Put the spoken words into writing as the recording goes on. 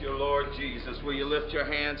Jesus. Will you lift your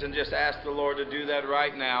hands and just ask the Lord to do that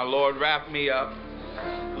right now? Lord, wrap me up.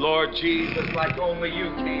 Lord Jesus, like only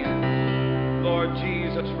you can. Lord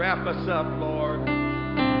Jesus, wrap us up, Lord.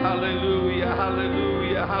 Hallelujah,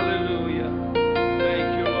 hallelujah, hallelujah.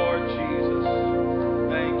 Thank you, Lord Jesus.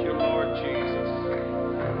 Thank you, Lord Jesus.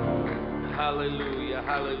 Hallelujah,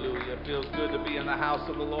 hallelujah. It feels good to be in the house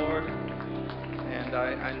of the Lord. And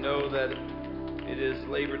I know that it is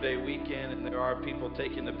Labor Day weekend, and there are people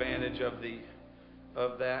taking advantage of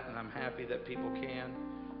that, and I'm happy that people can.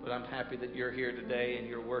 But I'm happy that you're here today and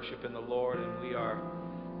you're worshiping the Lord, and we are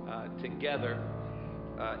together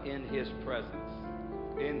in His presence.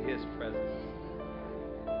 In His presence.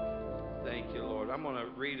 Thank you, Lord. I'm going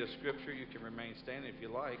to read a scripture. You can remain standing if you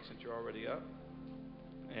like, since you're already up.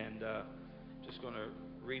 And just going to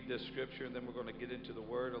read this scripture, and then we're going to get into the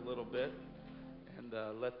Word a little bit, and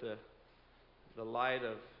let the light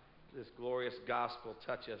of this glorious gospel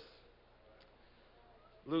touch us.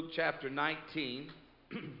 Luke chapter 19,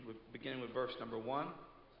 beginning with verse number 1.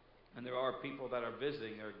 And there are people that are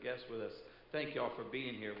visiting or guests with us. Thank you all for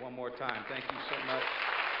being here. One more time. Thank you so much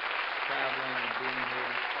for traveling and being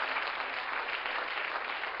here.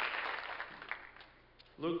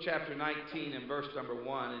 Luke chapter 19 and verse number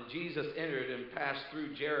 1. And Jesus entered and passed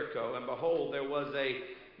through Jericho. And behold, there was a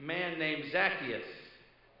man named Zacchaeus.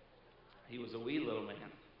 He was a wee little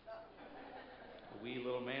man. A wee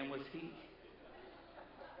little man was he.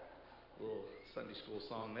 A little Sunday school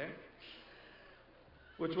song there.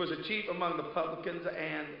 Which was a chief among the publicans,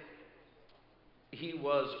 and he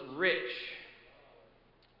was rich,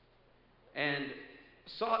 and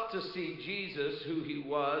sought to see Jesus, who he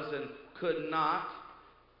was, and could not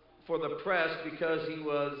for the press, because he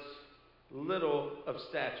was little of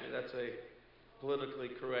stature. That's a politically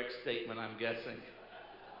correct statement, I'm guessing.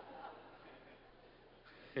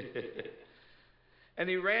 And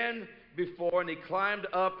he ran before, and he climbed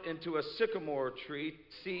up into a sycamore tree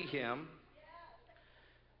to see him.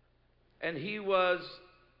 And he was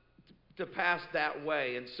to pass that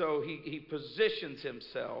way. And so he positions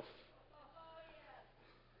himself.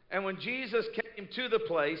 And when Jesus came to the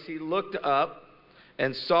place, he looked up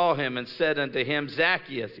and saw him and said unto him,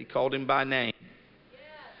 Zacchaeus, he called him by name,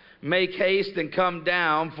 make haste and come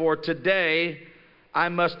down, for today I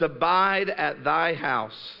must abide at thy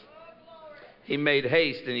house. He made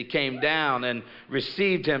haste, and he came down and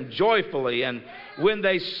received him joyfully. And when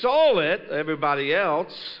they saw it, everybody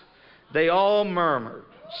else, they all murmured,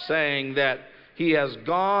 saying that he has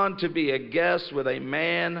gone to be a guest with a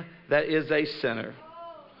man that is a sinner.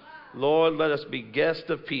 Lord, let us be guests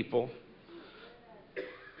of people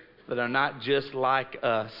that are not just like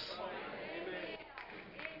us.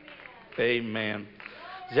 Amen.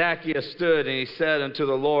 Zacchaeus stood, and he said unto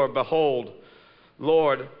the Lord, behold,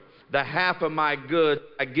 Lord, the half of my goods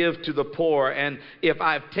I give to the poor, and if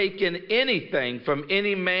I've taken anything from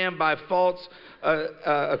any man by false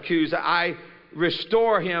accuse, I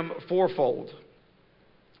restore him fourfold.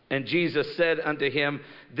 And Jesus said unto him,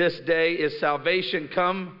 this day is salvation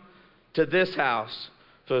come to this house,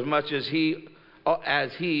 for as much as he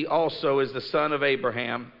also is the son of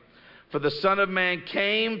Abraham. For the Son of Man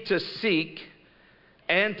came to seek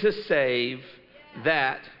and to save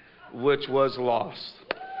that which was lost.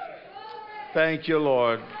 Thank you,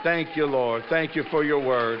 Lord. Thank you, Lord. Thank you for your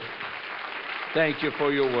word. Thank you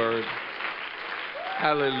for your word.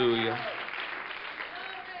 Hallelujah.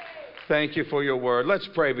 Thank you for your word. Let's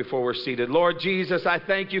pray before we're seated. Lord Jesus, I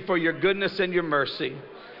thank you for your goodness and your mercy.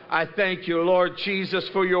 I thank you, Lord Jesus,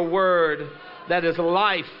 for your word that is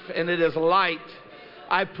life and it is light.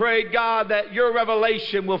 I pray, God, that your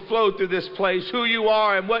revelation will flow through this place, who you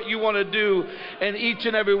are and what you want to do in each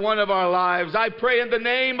and every one of our lives. I pray in the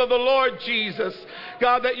name of the Lord Jesus,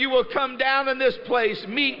 God, that you will come down in this place,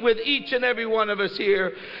 meet with each and every one of us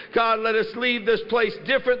here. God, let us leave this place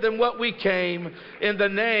different than what we came. In the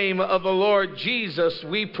name of the Lord Jesus,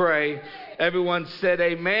 we pray. Everyone said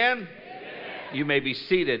amen. Amen. You may be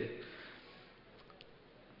seated.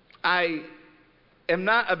 I am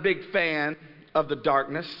not a big fan of the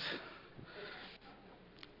darkness,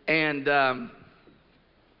 and of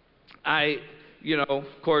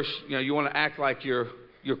course, you want to act like you're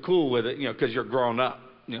cool with it, because you're grown up,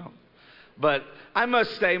 But I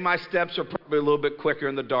must say, my steps are probably a little bit quicker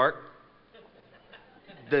in the dark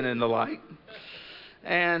than in the light.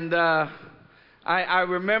 And I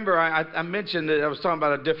remember I mentioned that I was talking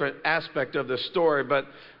about a different aspect of the story, but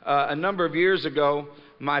a number of years ago,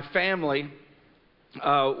 my family,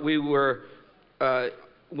 we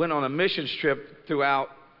went on a missions trip throughout.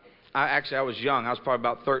 I was young. I was probably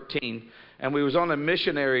about 13. And we was on a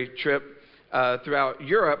missionary trip throughout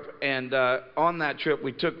Europe. And on that trip,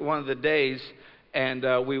 we took one of the days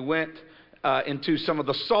and we went into some of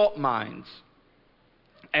the salt mines.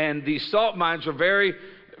 And these salt mines were very,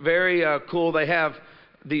 very cool. They have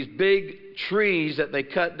these big trees that they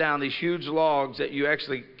cut down, these huge logs that you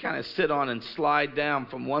actually kind of sit on and slide down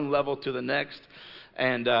from one level to the next.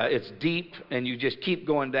 And it's deep, and you just keep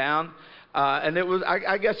going down. And it was,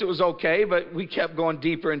 I guess it was okay, but we kept going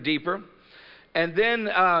deeper and deeper. And then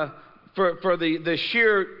for the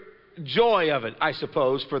sheer joy of it, I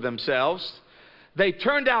suppose, for themselves, they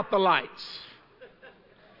turned out the lights.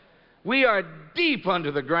 We are deep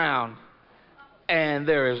under the ground, and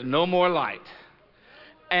there is no more light.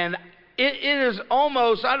 And it is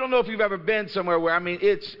almost, I don't know if you've ever been somewhere where, I mean,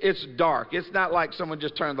 it's dark. It's not like someone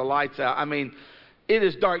just turned the lights out. I mean, it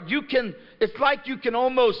is dark. It's like you can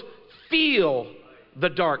almost feel the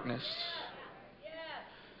darkness.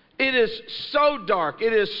 It is so dark.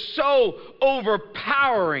 It is so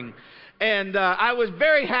overpowering. And I was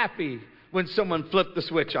very happy when someone flipped the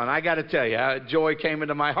switch on. I got to tell you, joy came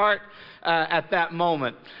into my heart at that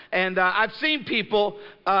moment. And I've seen people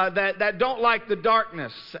that don't like the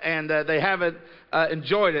darkness, and they haven't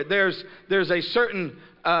enjoyed it. There's a certain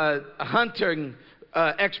hunting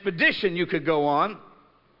expedition you could go on,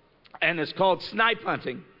 and it's called snipe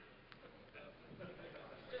hunting.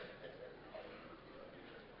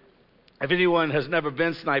 If anyone has never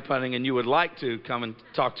been snipe hunting and you would like to, come and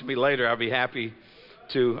talk to me later. I'll be happy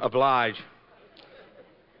to oblige.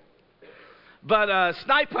 But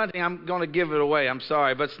snipe hunting, I'm going to give it away, I'm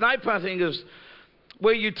sorry. But snipe hunting is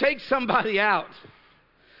where you take somebody out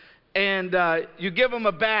and you give them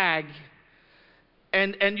a bag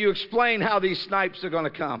and you explain how these snipes are going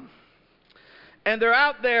to come. And they're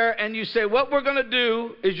out there and you say, what we're going to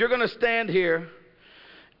do is you're going to stand here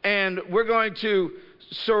and we're going to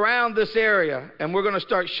surround this area and we're going to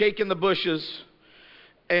start shaking the bushes.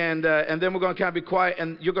 And then we're going to kind of be quiet,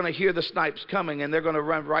 and you're going to hear the snipes coming, and they're going to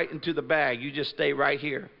run right into the bag. You just stay right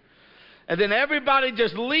here. And then everybody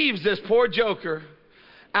just leaves this poor joker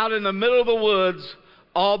out in the middle of the woods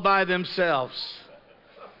all by themselves.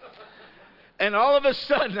 And all of a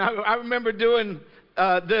sudden, I remember doing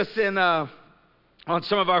this on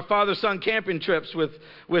some of our father-son camping trips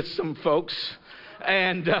with some folks.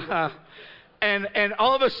 And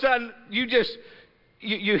all of a sudden,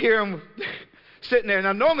 you hear them sitting there.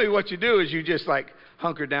 Now, normally what you do is you just like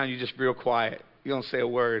hunker down. You just real quiet. You don't say a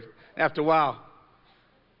word. After a while,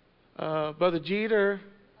 Brother Jeter.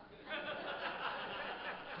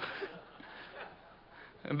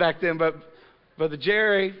 And back then, Brother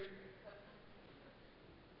Jerry.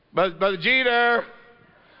 Brother Jeter.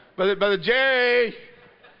 Brother Jerry.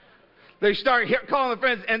 They start calling the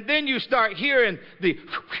friends, and then you start hearing the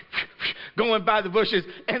going by the bushes.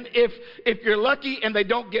 And if you're lucky and they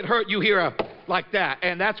don't get hurt, you hear a like that,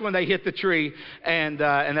 and that's when they hit the tree, and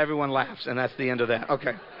everyone laughs, and that's the end of that.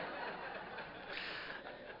 Okay.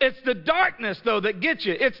 It's the darkness, though, that gets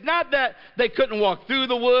you. It's not that they couldn't walk through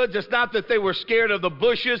the woods. It's not that they were scared of the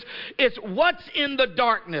bushes. It's what's in the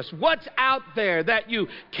darkness, what's out there that you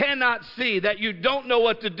cannot see, that you don't know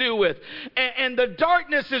what to do with. And the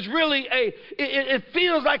darkness is really it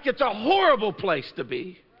feels like it's a horrible place to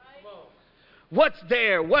be. What's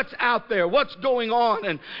there? What's out there? What's going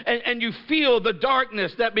on? And you feel the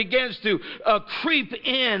darkness that begins to creep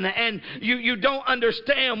in, and you don't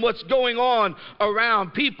understand what's going on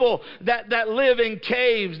around. People that live in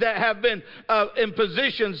caves, that have been in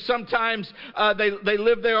positions. Sometimes they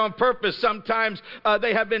live there on purpose. Sometimes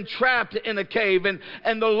they have been trapped in a cave.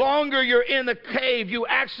 And the longer you're in the cave, you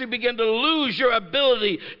actually begin to lose your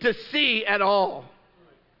ability to see at all.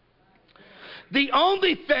 The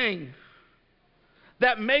only thing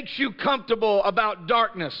that makes you comfortable about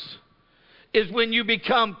darkness is when you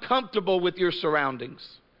become comfortable with your surroundings.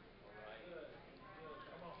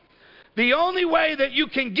 The only way that you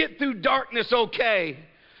can get through darkness okay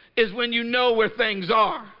is when you know where things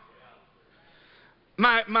are.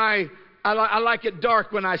 I like it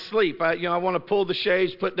dark when I sleep. I want to pull the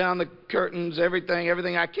shades, put down the curtains,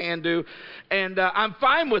 everything I can do. And I'm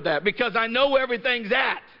fine with that because I know where everything's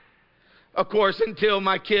at. Of course, until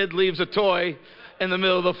my kid leaves a toy in the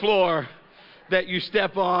middle of the floor that you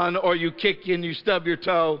step on or you kick and you stub your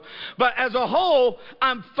toe. But as a whole,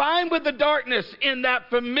 I'm fine with the darkness in that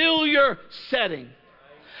familiar setting.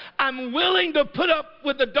 I'm willing to put up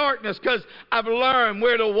with the darkness because I've learned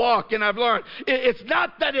where to walk, and I've learned. It's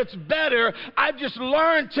not that it's better. I've just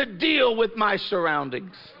learned to deal with my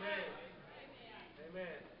surroundings. Amen.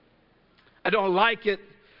 I don't like it.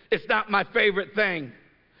 It's not my favorite thing.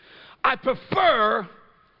 I prefer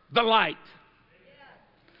the light.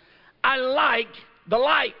 I like the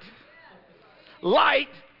light. Light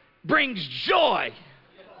brings joy.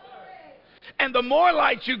 And the more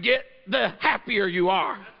light you get, the happier you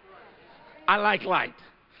are. I like light.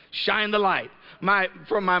 Shine the light.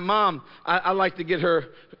 For my mom, I like to get her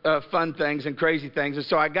fun things and crazy things. And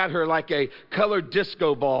so I got her like a colored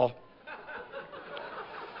disco ball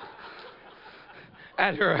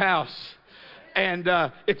at her house. And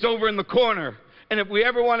it's over in the corner. And if we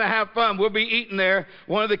ever want to have fun, we'll be eating there.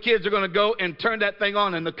 One of the kids are going to go and turn that thing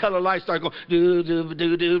on, and the color lights start going, do, do,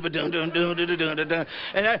 do, do, do, do, do, do, do, do, do, do.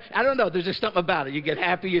 And I don't know, there's just something about it. You get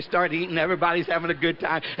happy, you start eating, everybody's having a good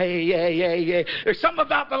time. Hey, yeah, yeah, yeah. There's something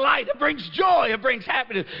about the light. It brings joy. It brings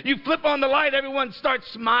happiness. You flip on the light, everyone starts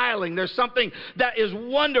smiling. There's something that is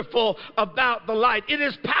wonderful about the light. It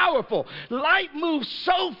is powerful. Light moves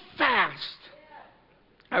so fast.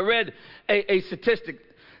 I read a statistic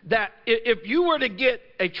that if you were to get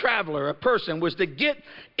a traveler, a person was to get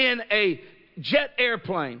in a jet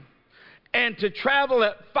airplane and to travel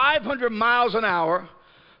at 500 miles an hour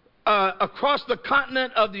across the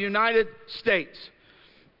continent of the United States,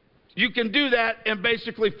 you can do that in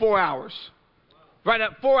basically 4 hours. Right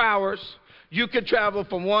at 4 hours, you could travel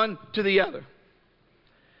from one to the other.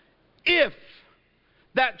 If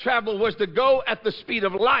that travel was to go at the speed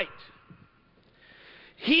of light,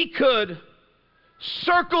 he could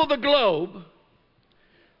circle the globe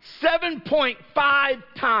 7.5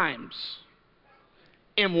 times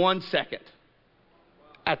in 1 second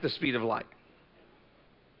at the speed of light.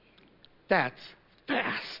 That's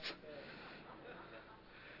fast.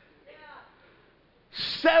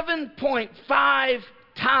 7.5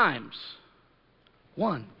 times.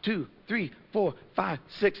 1, 2, 3, 4, 5,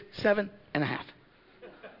 6, 7.5.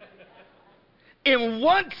 In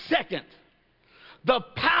 1 second, the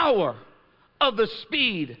power of the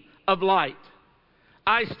speed of light.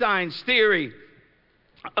 Einstein's theory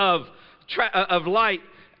of light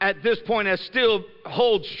at this point still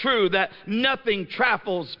holds true, that nothing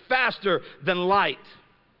travels faster than light.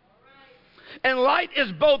 And light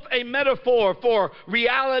is both a metaphor for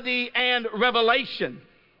reality and revelation.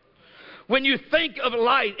 When you think of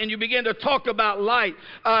light and you begin to talk about light,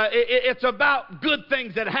 it's about good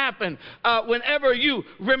things that happen. Whenever you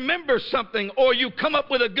remember something or you come up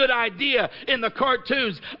with a good idea in the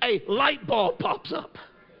cartoons, a light bulb pops up.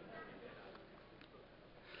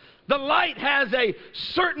 The light has a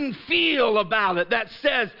certain feel about it that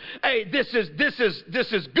says, hey, this is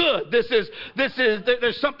good.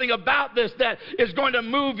 There's something about this that is going to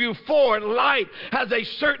move you forward. Light has a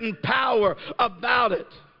certain power about it.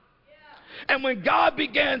 And when God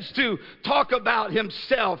begins to talk about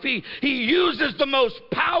himself, he uses the most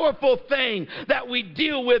powerful thing that we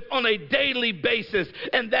deal with on a daily basis,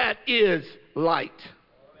 and that is light.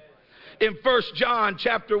 In 1 John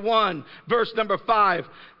chapter 1, verse number 5,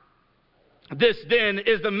 this then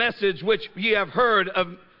is the message which ye have heard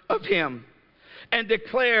of him, and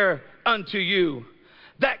declare unto you,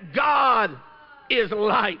 that God is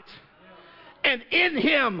light, and in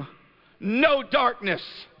him no darkness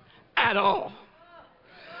at all.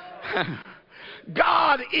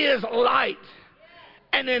 God is light,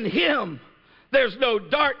 and in him there's no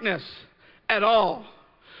darkness at all.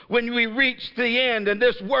 When we reach the end and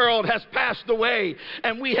this world has passed away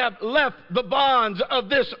and we have left the bonds of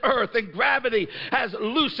this earth and gravity has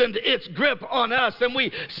loosened its grip on us and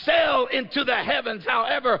we sail into the heavens,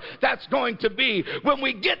 however that's going to be. When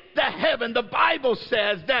we get to heaven, the Bible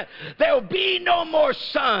says that there will be no more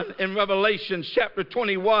sun in Revelation chapter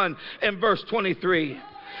 21 and verse 23.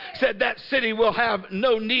 Said that city will have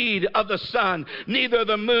no need of the sun, neither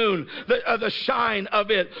the moon, the shine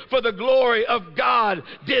of it. For the glory of God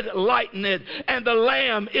did lighten it, and the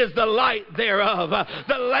Lamb is the light thereof.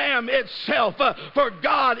 The Lamb itself, for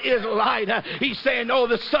God is light. He's saying, oh,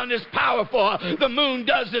 the sun is powerful. The moon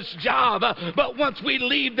does its job. But once we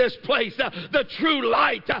leave this place, the true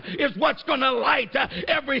light is what's going to light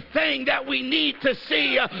everything that we need to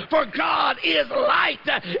see. For God is light,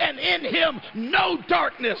 and in him no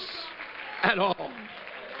darkness at all.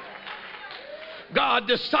 God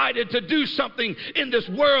decided to do something in this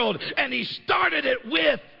world, and he started it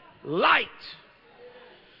with light.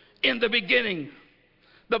 In the beginning,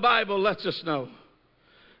 the Bible lets us know,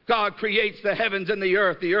 God creates the heavens and the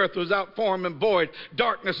earth. The earth was without form and void.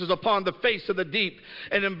 Darkness is upon the face of the deep.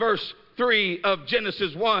 And in verse 3 of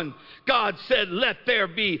Genesis 1, God said, let there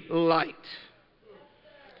be light.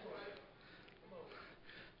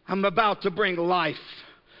 I'm about to bring life,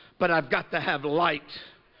 but I've got to have light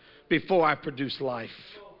before I produce life.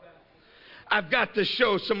 I've got to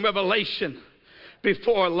show some revelation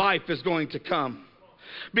before life is going to come.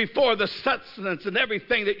 Before the sustenance and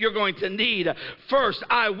everything that you're going to need, first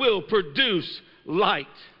I will produce light.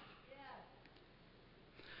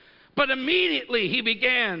 But immediately he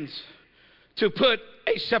begins to put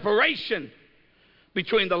a separation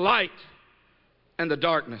between the light and the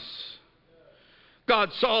darkness.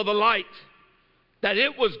 God saw the light, that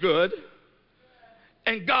it was good,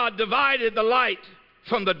 and God divided the light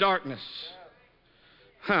from the darkness.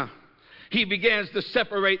 He begins to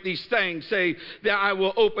separate these things, say that I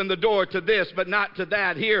will open the door to this, but not to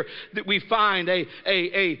that. Here that we find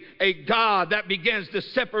a God that begins to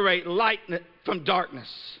separate light from darkness.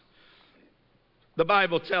 The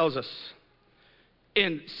Bible tells us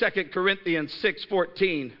in 2 Corinthians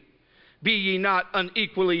 6:14, be ye not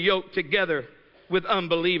unequally yoked together with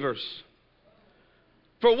unbelievers.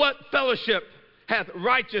 For what fellowship hath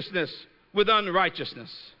righteousness with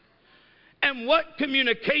unrighteousness? And what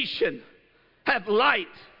communication hath light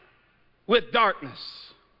with darkness?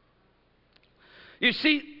 You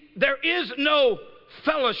see, there is no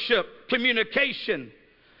fellowship, communication,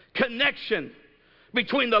 connection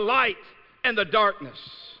between the light and the darkness.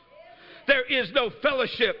 There is no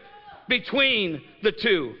fellowship between the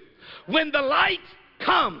two. When the light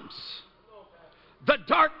comes, the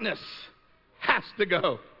darkness has to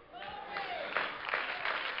go.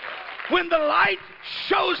 When the light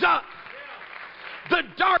shows up, the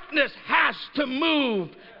darkness has to move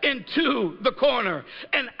into the corner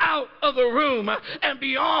and out of the room and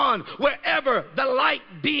beyond wherever the light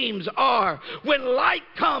beams are. When light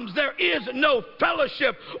comes, there is no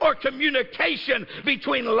fellowship or communication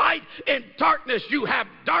between light and darkness. You have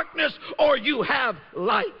darkness or you have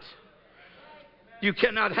light. You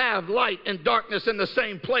cannot have light and darkness in the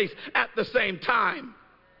same place at the same time.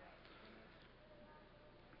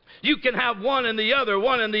 You can have one and the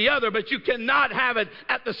other, but you cannot have it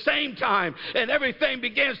at the same time. And everything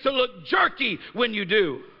begins to look jerky when you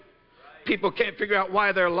do. People can't figure out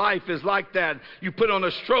why their life is like that. You put on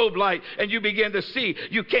a strobe light and you begin to see.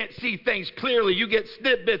 You can't see things clearly. You get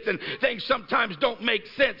snippets and things sometimes don't make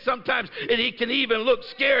sense. Sometimes it can even look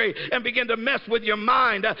scary and begin to mess with your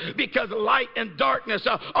mind because light and darkness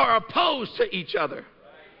are opposed to each other.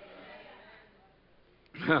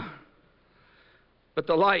 But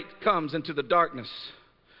the light comes into the darkness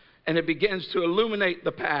and it begins to illuminate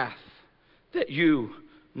the path that you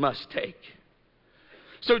must take.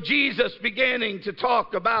 So Jesus beginning to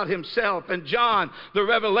talk about himself, and John the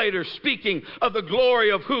Revelator speaking of the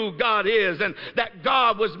glory of who God is and that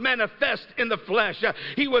God was manifest in the flesh.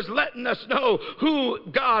 He was letting us know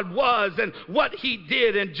who God was and what he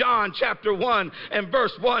did. In John chapter 1 and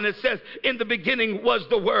verse 1 it says, in the beginning was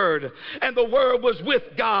the Word, and the Word was with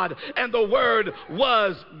God, and the Word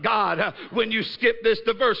was God. When you skip this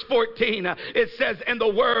to verse 14, it says, and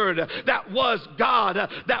the Word that was God,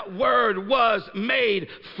 that Word was made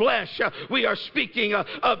flesh. We are speaking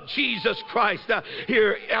of Jesus Christ.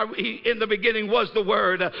 Here in the beginning was the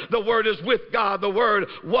Word. The Word is with God. The Word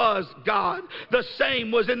was God. The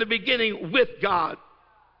same was in the beginning with God.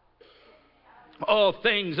 All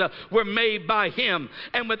things were made by him,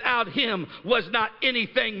 and without him was not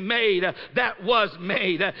anything made that was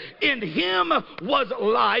made. In him was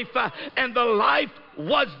life, and the life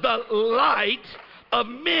was the light of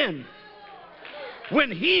men.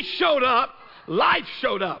 When he showed up, life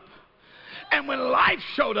showed up. And when life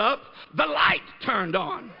showed up, the light turned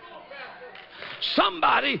on.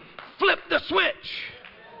 Somebody flipped the switch.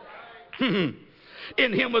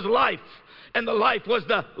 In him was life, and the life was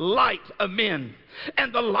the light of men.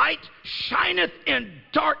 And the light shineth in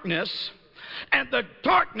darkness, and the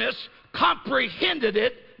darkness comprehended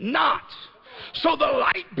it not. So the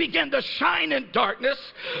light began to shine in darkness,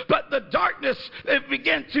 but the darkness, it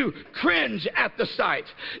began to cringe at the sight.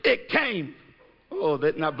 It came. Oh,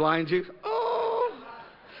 didn't I blind you? Oh,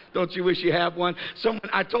 don't you wish you had one?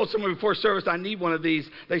 I told someone before service I need one of these.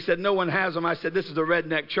 They said no one has them. I said this is a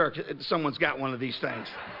redneck church. Someone's got one of these things.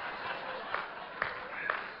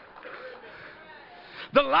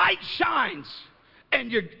 The light shines. And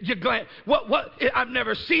you're glad. What? I've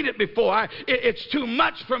never seen it before. It's too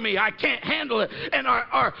much for me. I can't handle it. And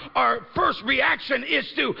our first reaction is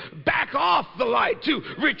to back off the light, to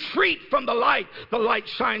retreat from the light. The light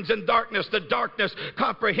shines in darkness. The darkness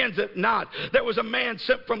comprehends it not. There was a man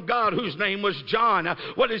sent from God whose name was John.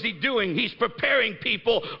 What is he doing? He's preparing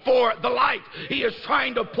people for the light. He is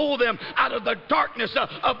trying to pull them out of the darkness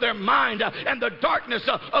of their mind and the darkness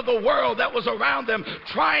of the world that was around them,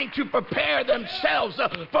 trying to prepare themselves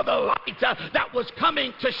for the light that was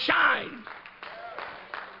coming to shine.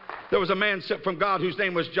 There was a man sent from God whose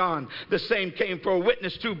name was John. The same came for a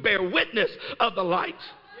witness to bear witness of the light,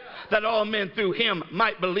 that all men through him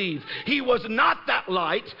might believe. He was not that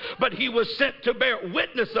light, but he was sent to bear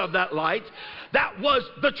witness of that light. That was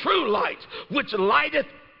the true light, which lighteth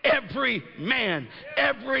every man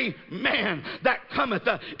that cometh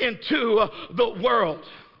into the world.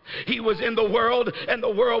 He was in the world, and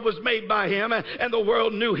the world was made by him, and the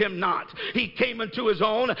world knew him not. He came into his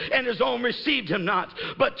own, and his own received him not.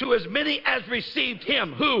 But to as many as received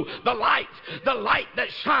him, who? The light that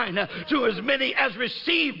shine. To as many as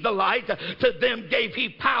received the light, to them gave he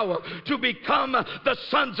power to become the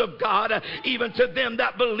sons of God, even to them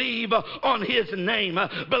that believe on his name.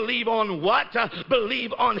 Believe on what?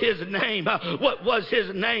 Believe on his name. What was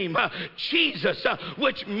his name? Jesus,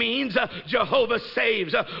 which means Jehovah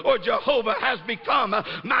saves, or Jehovah has become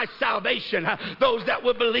my salvation. Those that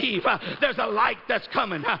will believe, there's a light that's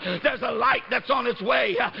coming. There's a light that's on its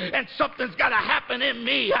way, and something's got to happen in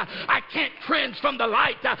me. I can't cringe from the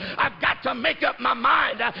light. I've got to make up my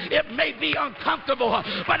mind. It may be uncomfortable,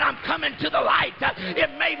 but I'm coming to the light. It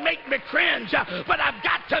may make me cringe, but I've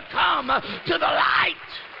got to come to the light.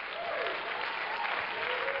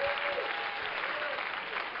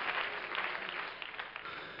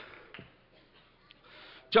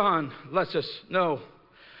 John lets us know.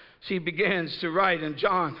 He begins to write in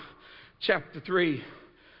John chapter 3,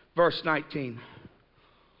 verse 19.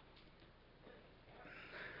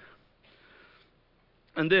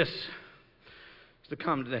 And this is the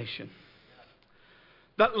condemnation.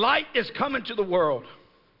 That light is coming to the world,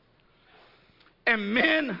 and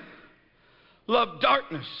men love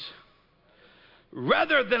darkness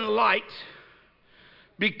rather than light,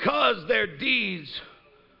 because their deeds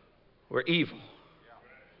were evil.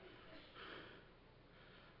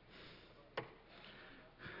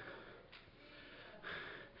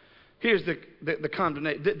 Here's the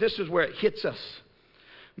condemnation. This is where it hits us.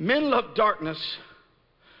 Men love darkness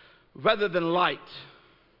rather than light.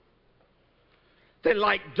 They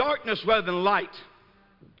like darkness rather than light.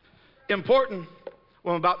 Important,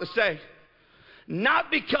 what I'm about to say. Not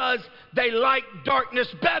because they like darkness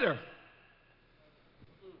better.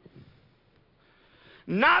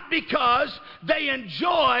 Not because they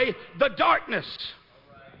enjoy the darkness.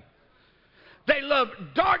 They love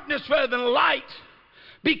darkness rather than light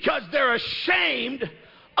because they're ashamed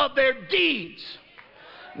of their deeds.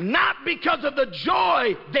 Not because of the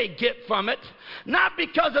joy they get from it, not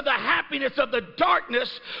because of the happiness of the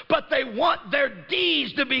darkness, but they want their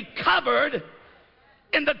deeds to be covered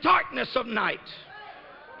in the darkness of night.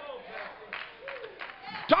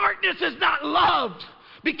 Darkness is not loved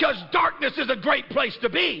because darkness is a great place to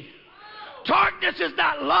be. Darkness is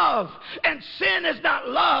not love, and sin is not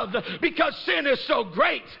loved because sin is so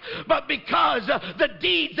great, but because the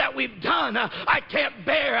deeds that we've done, I can't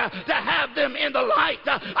bear to have them in the light.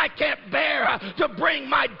 I can't bear to bring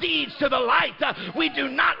my deeds to the light. We do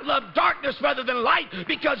not love darkness rather than light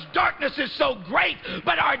because darkness is so great,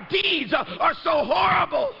 but our deeds are so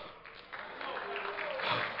horrible.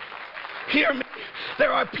 Hear me.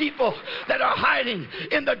 There are people that are hiding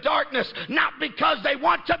in the darkness not because they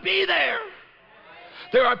want to be there.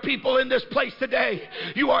 There are people in this place today.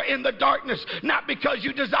 You are in the darkness not because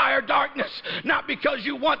you desire darkness, not because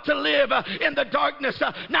you want to live in the darkness,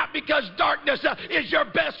 not because darkness is your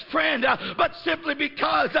best friend, but simply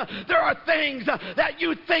because there are things that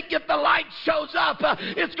you think if the light shows up,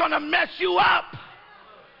 it's going to mess you up.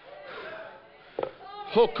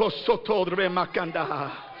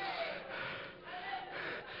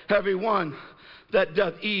 Everyone that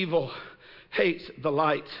doth evil hates the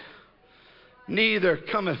light, neither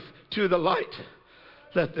cometh to the light,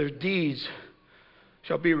 that their deeds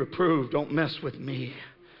shall be reproved. Don't mess with me.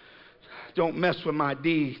 Don't mess with my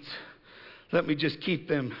deeds. Let me just keep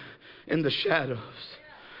them in the shadows.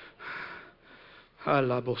 I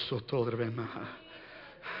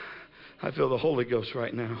feel the Holy Ghost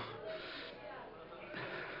right now.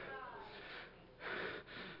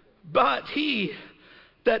 But he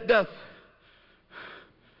that doth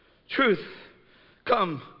truth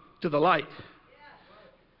come to the light,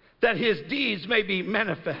 that his deeds may be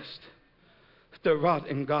manifest, that they're wrought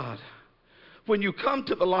in God. When you come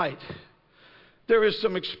to the light, there is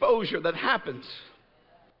some exposure that happens.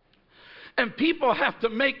 And people have to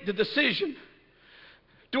make the decision.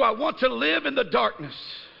 Do I want to live in the darkness?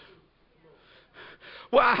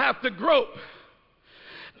 Well, I have to grope.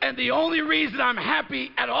 And the only reason I'm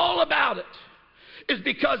happy at all about it is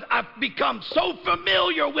because I've become so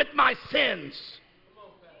familiar with my sins.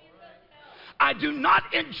 I do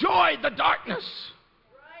not enjoy the darkness,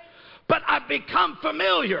 but I've become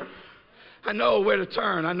familiar. I know where to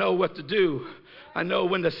turn. I know what to do. I know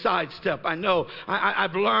when to sidestep. I know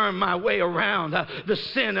I've learned my way around the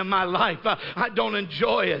sin in my life. I don't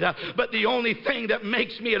enjoy it. But the only thing that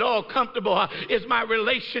makes me at all comfortable is my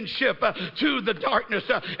relationship to the darkness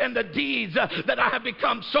and the deeds that I have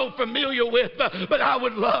become so familiar with. But I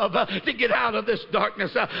would love to get out of this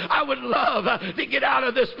darkness. I would love to get out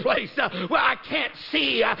of this place where I can't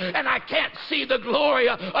see and I can't see the glory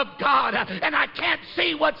of God and I can't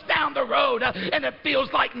see what's down the road and it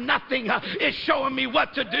feels like nothing is showing me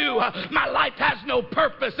what to do. My life has no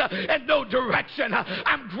purpose and no direction.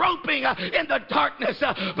 I'm groping in the darkness,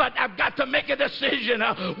 but I've got to make a decision.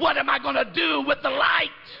 What am I going to do with the light?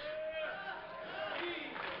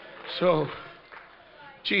 So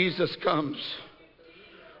Jesus comes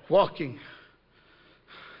walking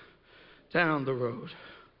down the road.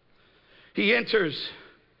 He enters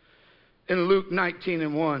in Luke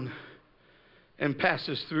 19:1 and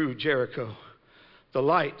passes through Jericho. The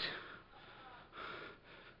light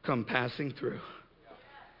come passing through.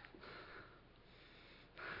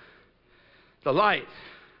 The light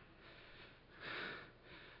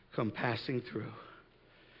come passing through.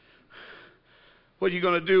 What are you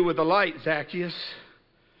going to do with the light, Zacchaeus?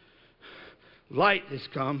 Light has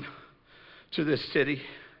come to this city,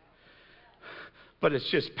 but it's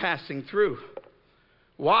just passing through.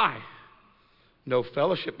 Why? No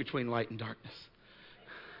fellowship between light and darkness.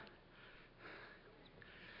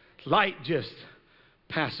 Light just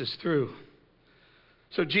passes through.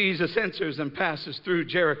 So Jesus enters and passes through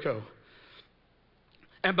Jericho.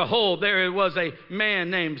 And behold, there was a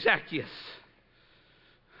man named Zacchaeus.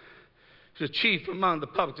 He was a chief among the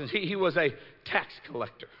publicans. He was a tax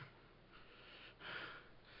collector.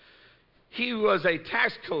 He was a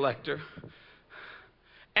tax collector,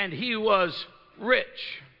 and he was rich.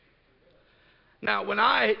 Now, when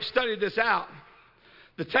I studied this out,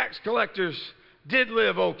 the tax collectors did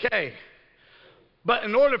live okay. But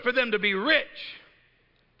in order for them to be rich,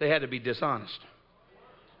 they had to be dishonest.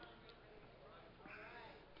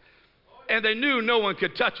 And they knew no one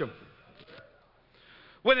could touch them.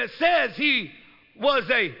 When it says he was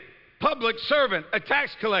a public servant, a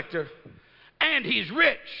tax collector, and he's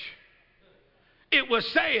rich, it was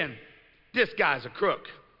saying, this guy's a crook.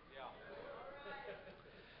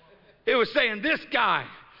 It was saying this guy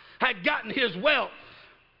had gotten his wealth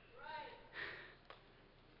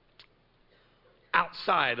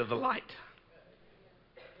outside of the light.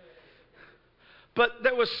 But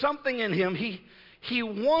there was something in him. He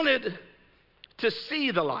wanted to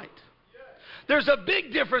see the light. There's a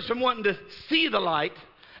big difference from wanting to see the light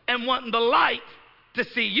and wanting the light to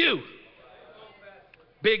see you.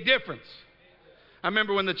 Big difference. I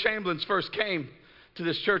remember when the Chamberlains first came to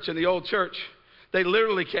this church in the old church, they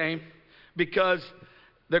literally came because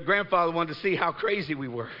their grandfather wanted to see how crazy we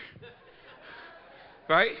were.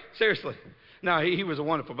 Right? Seriously. No, he was a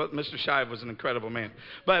wonderful, but Mr. Shive was an incredible man.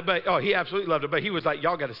 But he absolutely loved it. But he was like,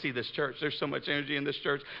 y'all got to see this church. There's so much energy in this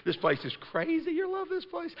church. This place is crazy. You love this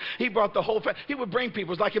place. He brought the whole he would bring people. It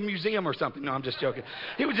was like a museum or something. No, I'm just joking.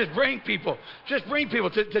 He would just bring people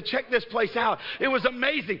to check this place out. It was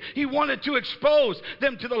amazing. He wanted to expose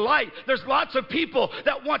them to the light. There's lots of people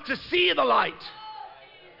that want to see the light.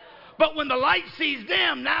 But when the light sees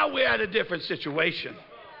them, now we're at a different situation.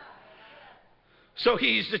 So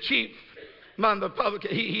he's the chief among the public.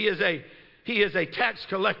 He is a tax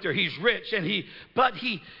collector. He's rich, and he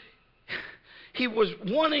was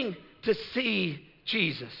wanting to see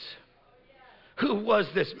Jesus. Who was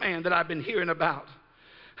this man that I've been hearing about?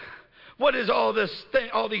 What is all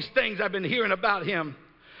these things I've been hearing about him?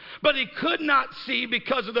 But he could not see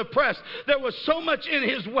because of the press. There was so much in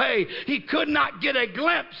his way, he could not get a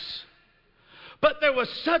glimpse. But there was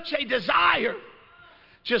such a desire,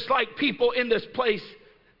 just like people in this place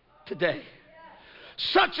today.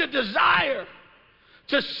 Such a desire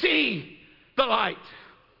to see the light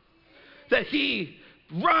that he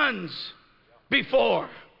runs before.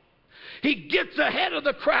 He gets ahead of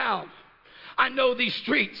the crowd. I know these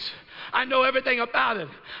streets. I know everything about it.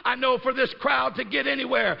 I know for this crowd to get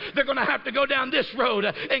anywhere, they're going to have to go down this road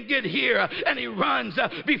and get here. And he runs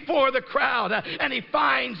before the crowd and he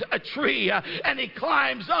finds a tree and he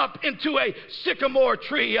climbs up into a sycamore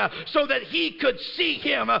tree so that he could see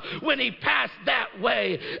him when he passed that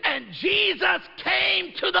way. And Jesus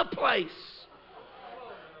came to the place.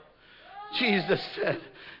 Jesus said,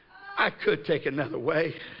 I could take another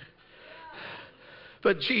way.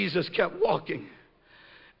 But Jesus kept walking.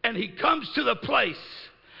 And he comes to the place,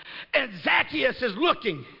 and Zacchaeus is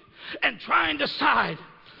looking and trying to decide,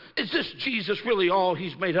 is this Jesus really all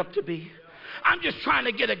he's made up to be? I'm just trying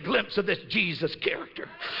to get a glimpse of this Jesus character.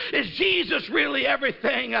 Is Jesus really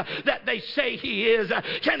everything that they say he is?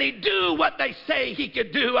 Can he do what they say he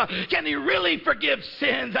could do? Can he really forgive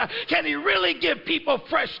sins? Can he really give people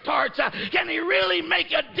fresh starts? Can he really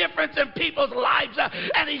make a difference in people's lives?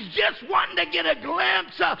 And he's just wanting to get a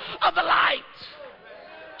glimpse of the light.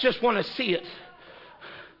 Just want to see it.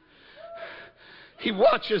 He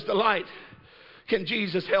watches the light. Can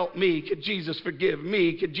Jesus help me? Can Jesus forgive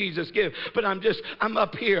me? Can Jesus give? But I'm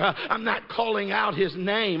up here. I'm not calling out his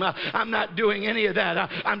name. I'm not doing any of that.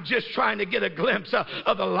 I'm just trying to get a glimpse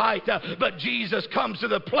of the light. But Jesus comes to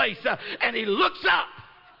the place and he looks up.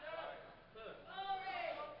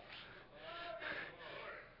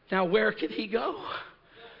 Now, where can he go?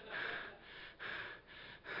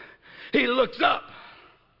 He looks up.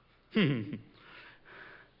 And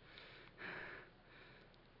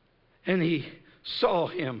he saw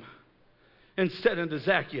him and said unto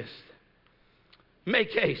Zacchaeus, make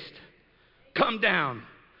haste, come down.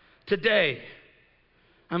 Today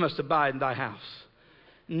I must abide in thy house.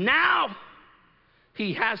 Now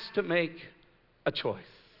he has to make a choice.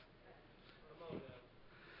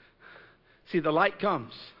 See, the light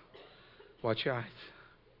comes. Watch your eyes.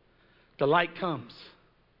 The light comes.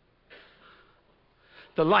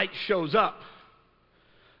 The light shows up.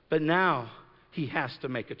 But now he has to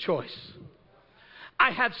make a choice. I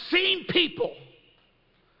have seen people,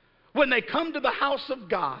 when they come to the house of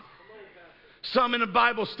God, some in a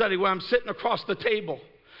Bible study where I'm sitting across the table,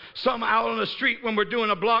 some out on the street when we're doing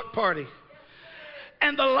a block party,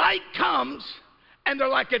 and the light comes and they're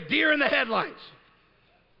like a deer in the headlights.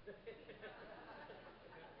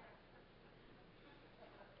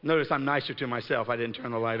 Notice I'm nicer to myself. I didn't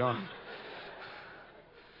turn the light on.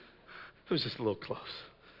 It was just a little close.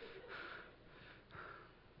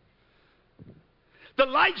 The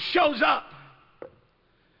light shows up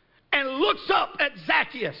and looks up at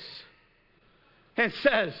Zacchaeus and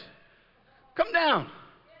says, come down.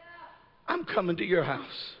 I'm coming to your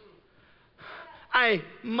house. I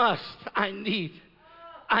need.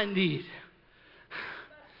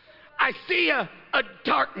 I see a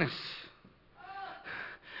darkness.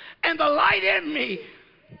 And the light in me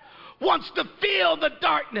wants to feel the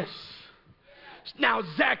darkness. Now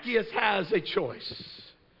Zacchaeus has a choice.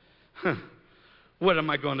 What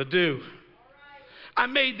am I going to do? I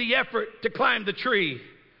made the effort to climb the tree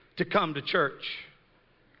to come to church.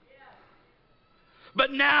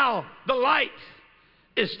 But now the light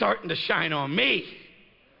is starting to shine on me.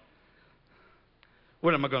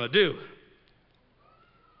 What am I going to do?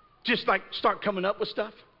 Just like start coming up with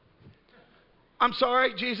stuff? I'm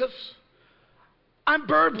sorry, Jesus. I'm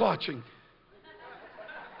bird watching.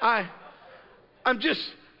 I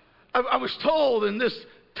was told in this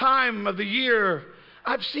time of the year,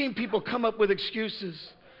 I've seen people come up with excuses.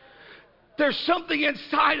 There's something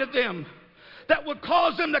inside of them that would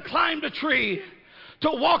cause them to climb the tree, to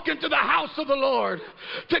walk into the house of the Lord,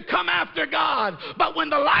 to come after God. But when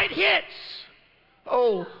the light hits,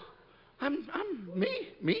 oh, I'm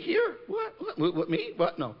me here? What me?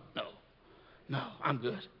 What? No, I'm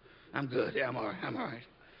good. Yeah, I'm all right.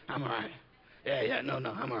 Yeah, no,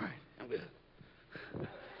 I'm all right. I'm good.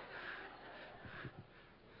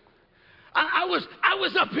 I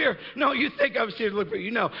was up here. No, you think I was here to look for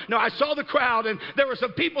you. No, I saw the crowd, and there were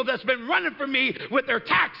some people that's been running from me with their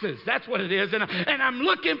taxes. That's what it is. And I'm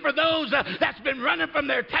looking for those that's been running from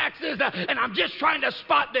their taxes, and I'm just trying to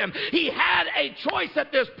spot them. He had a choice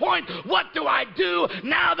at this point. What do I do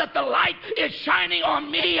now that the light is shining on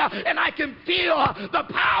me, and I can feel the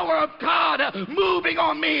power of God moving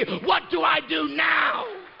on me? What do I do now?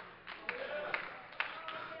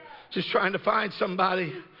 Just trying to find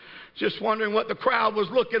somebody. Just wondering what the crowd was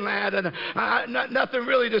looking at, and nothing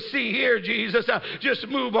really to see here, Jesus. Just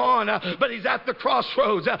move on. But he's at the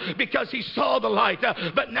crossroads because he saw the light.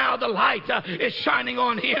 But now the light is shining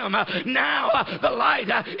on him. Now the light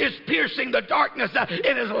is piercing the darkness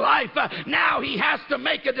in his life. Now he has to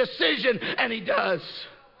make a decision, and he does.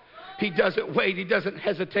 He doesn't wait. He doesn't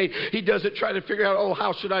hesitate. He doesn't try to figure out, oh,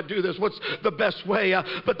 how should I do this? What's the best way?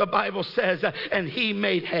 But the Bible says, and he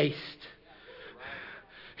made haste.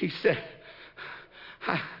 He said,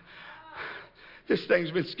 this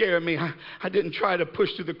thing's been scaring me. I didn't try to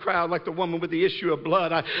push through the crowd like the woman with the issue of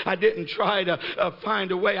blood. I didn't try to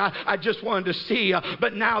find a way. I just wanted to see.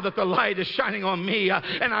 But now that the light is shining on me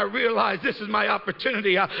and I realize this is my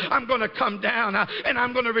opportunity, I'm going to come down and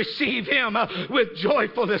I'm going to receive him with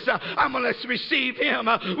joyfulness. I'm going to receive him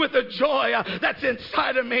with the joy that's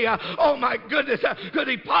inside of me. Oh my goodness, could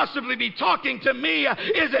he possibly be talking to me?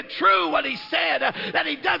 Is it true what he said, that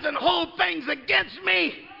he doesn't hold things against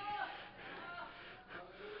me?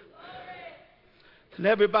 And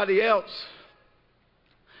everybody else,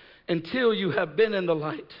 until you have been in the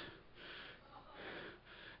light,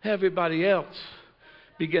 everybody else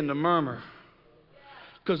began to murmur,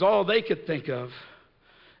 because all they could think of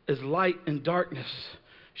is light and darkness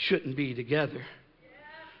shouldn't be together.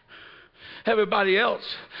 Everybody else,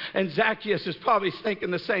 and Zacchaeus is probably thinking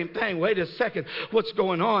the same thing. Wait a second, what's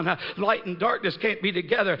going on? Light and darkness can't be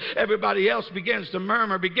together. Everybody else begins to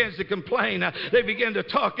murmur, begins to complain. They begin to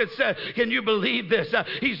talk and say, can you believe this?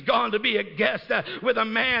 He's gone to be a guest with a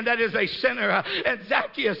man that is a sinner. And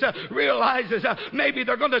Zacchaeus realizes maybe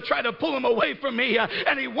they're going to try to pull him away from me.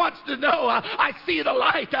 And he wants to know, I see the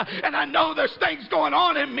light, and I know there's things going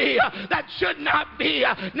on in me that should not be.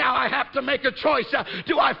 Now I have to make a choice.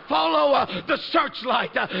 Do I follow the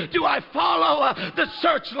searchlight? Do I follow the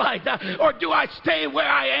searchlight? Or do I stay where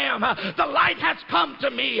I am? The light has come to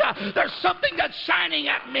me. There's something that's shining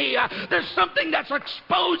at me. There's something that's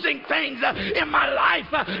exposing things in my life.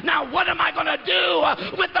 Now what am I going to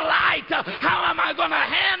do with the light? How am I going to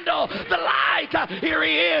handle the light? Here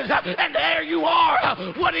he is, and there you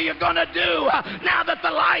are. What are you going to do now that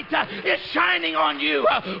the light is shining on you?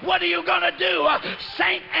 What are you going to do,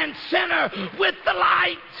 saint and sinner, with the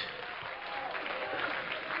light?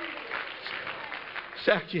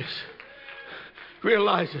 Zacchaeus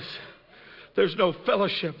realizes there's no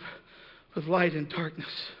fellowship with light and darkness.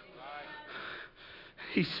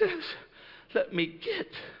 He says, let me get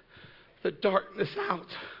the darkness out,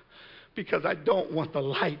 because I don't want the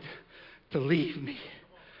light to leave me.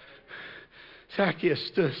 Zacchaeus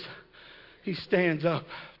stood. He stands up.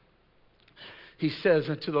 He says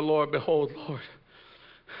unto the Lord, behold, Lord,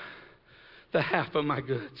 the half of my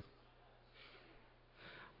goods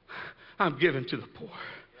I'm giving to the poor.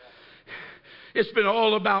 It's been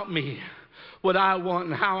all about me, what I want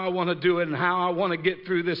and how I want to do it and how I want to get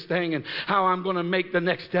through this thing and how I'm going to make the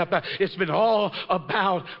next step. It's been all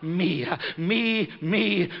about me.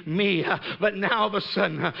 But now all of a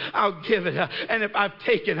sudden, I'll give it. And if I've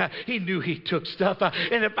taken, he knew he took stuff.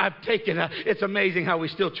 And if I've taken, it's amazing how we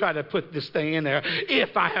still try to put this thing in there.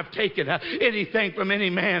 If I have taken anything from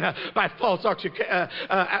any man by false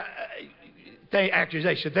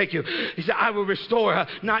accusation. Thank you. He said, I will restore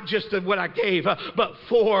not just what I gave, but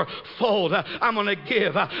fourfold. I'm going to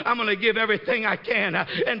give everything I can.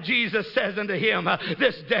 And Jesus says unto him,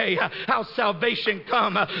 this day how salvation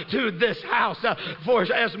come to this house, for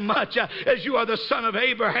as much as you are the son of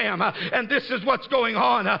Abraham. And this is what's going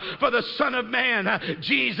on. For the Son of Man,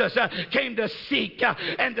 Jesus, came to seek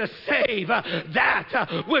and to save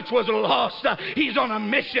that which was lost. He's on a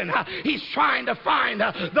mission. He's trying to find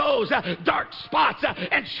those dark spots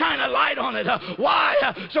and shine a light on it. Why?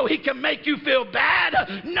 So he can make you feel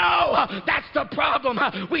bad? No, that's the problem.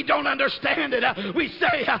 We don't understand it. We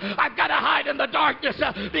say, I've got to hide in the darkness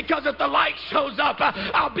because if the light shows up,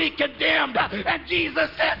 I'll be condemned. And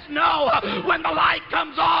Jesus says, no, when the light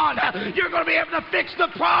comes on, you're going to be able to fix the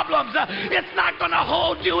problems. It's not going to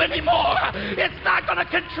hold you anymore. It's not going to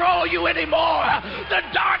control you anymore. The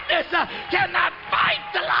darkness cannot fight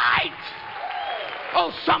the light. Oh,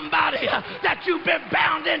 somebody that you've been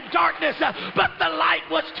bound in darkness, but the light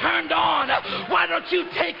was turned on. Why don't you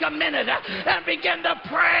take a minute and begin to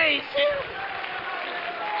praise Him?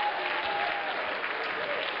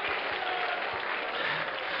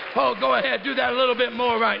 Oh, go ahead. Do that a little bit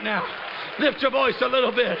more right now. Lift your voice a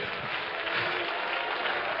little bit.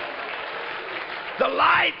 The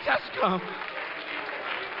light has come.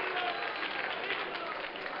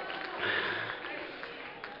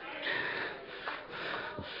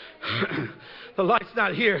 The light's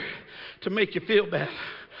not here to make you feel bad.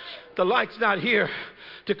 The light's not here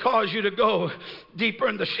to cause you to go deeper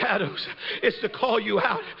in the shadows. It's to call you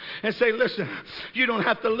out and say, listen, you don't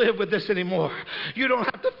have to live with this anymore. You don't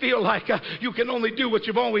have to feel like you can only do what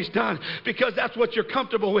you've always done because that's what you're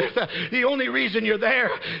comfortable with. The only reason you're there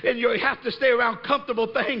and you have to stay around comfortable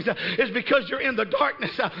things is because you're in the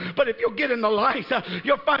darkness. But if you'll get in the light,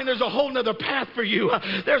 you'll find there's a whole nother path for you.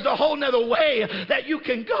 There's a whole nother way that you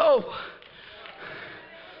can go.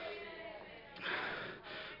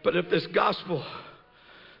 But if this gospel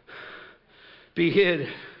be hid,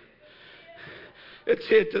 it's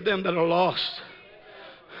hid to them that are lost.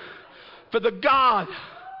 For the God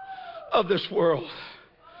of this world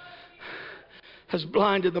has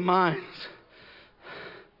blinded the minds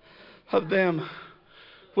of them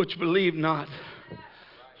which believe not,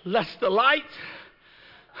 lest the light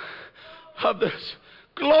of this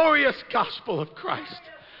glorious gospel of Christ,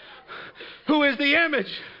 who is the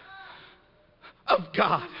image of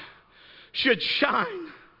God, should shine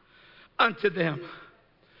unto them.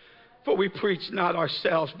 For we preach not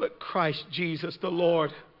ourselves, but Christ Jesus the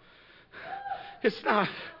Lord, It's not.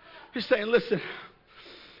 He's saying, listen,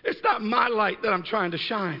 it's not my light that I'm trying to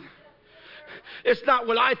shine. It's not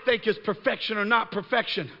what I think is perfection or not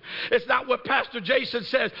perfection. It's not what Pastor Jason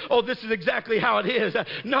says, oh, this is exactly how it is.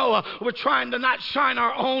 No, we're trying to not shine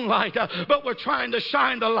our own light, but we're trying to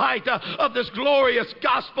shine the light of this glorious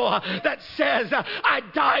gospel that says, I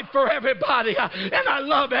died for everybody and I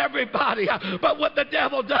love everybody. But what the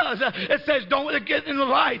devil does, it says, don't get in the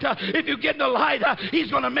light. If you get in the light, he's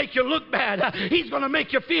going to make you look bad. He's going to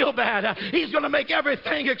make you feel bad. He's going to make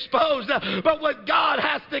everything exposed. But what God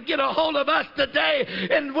has to get a hold of us today,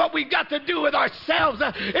 and what we've got to do with ourselves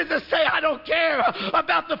is to say, I don't care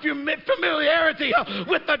about the familiarity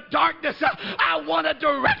with the darkness. I want a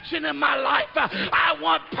direction in my life. I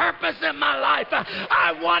want purpose in my life.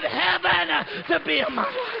 I want heaven to be in my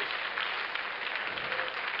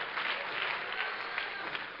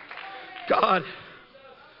life.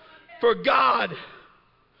 For God,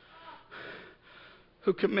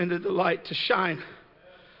 who commanded the light to shine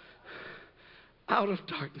out of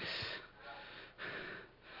darkness,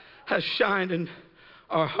 has shined in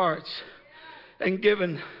our hearts and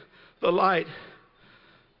given the light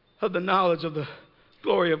of the knowledge of the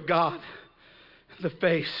glory of God in the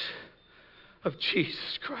face of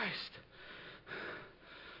Jesus Christ.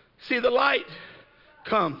 See, the light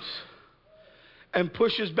comes and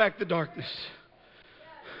pushes back the darkness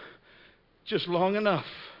just long enough,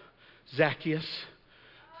 Zacchaeus,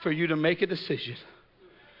 for you to make a decision.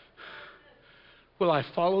 Will I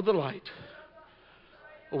follow the light,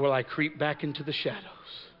 or will I creep back into the shadows?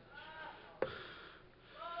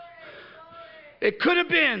 It could have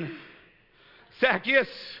been, Zacchaeus,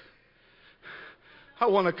 I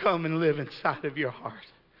want to come and live inside of your heart.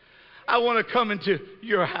 I want to come into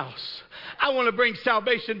your house. I want to bring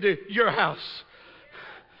salvation to your house.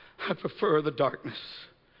 I prefer the darkness.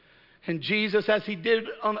 And Jesus, as he did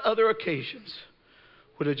on other occasions,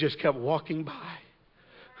 would have just kept walking by.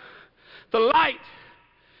 The light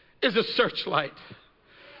is a searchlight.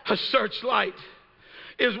 A searchlight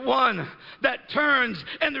is one that turns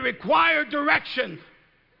in the required direction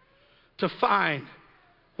to find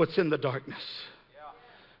what's in the darkness.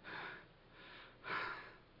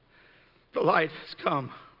 The light has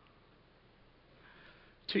come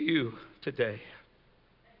to you today.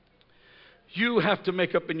 You have to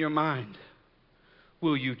make up in your mind,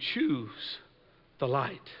 will you choose the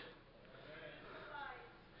light?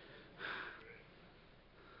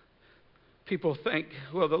 People think,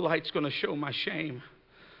 well, the light's going to show my shame.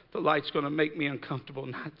 The light's going to make me uncomfortable.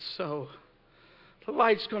 Not so. The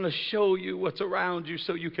light's going to show you what's around you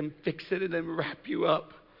so you can fix it and then wrap you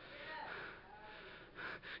up.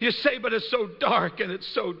 You say, but it's so dark and it's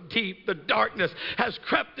so deep. The darkness has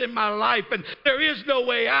crept in my life and there is no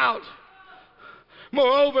way out.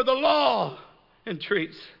 Moreover, the law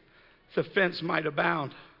entreats the offense might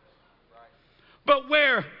abound. But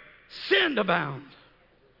where sin abound,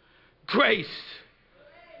 grace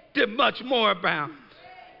did much more abound.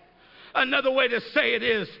 Another way to say it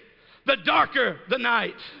is, the darker the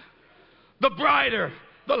night, the brighter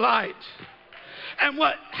the light. And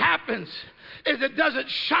what happens is it doesn't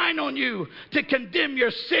shine on you to condemn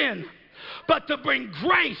your sin, but to bring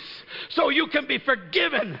grace so you can be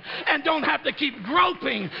forgiven and don't have to keep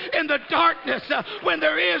groping in the darkness when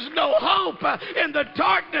there is no hope in the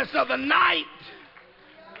darkness of the night.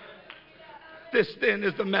 This then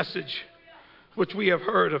is the message which we have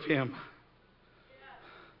heard of him.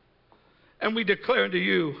 And we declare unto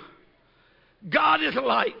you, God is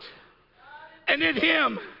light, and in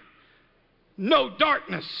him no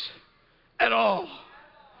darkness at all.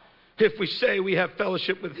 If we say we have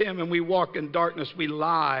fellowship with him and we walk in darkness, we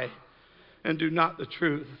lie and do not the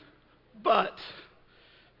truth. But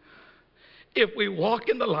if we walk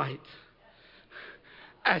in the light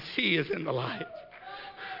as he is in the light,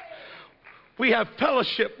 we have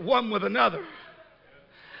fellowship one with another.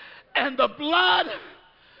 And the blood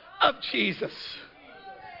of Jesus,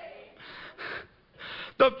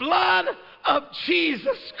 the blood of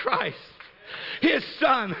Jesus Christ, his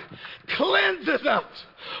son, cleanses us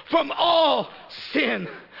from all sin.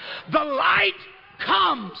 The light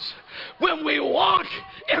comes when we walk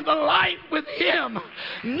in the light with him,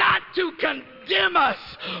 not to condemn us,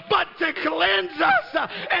 but to cleanse us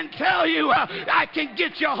and tell you, I can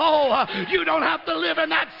get you whole. You don't have to live in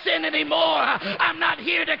that sin anymore. I'm not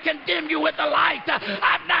here to condemn you with the light.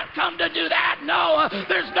 I've not come to do that. No,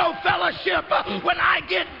 there's no fellowship. When I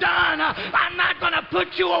get done, I'm not going to put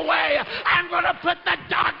you away. I'm going to put the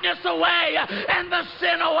darkness away and the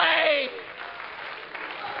sin away.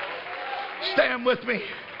 Stand with me.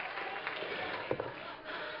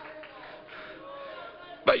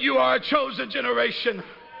 But you are a chosen generation.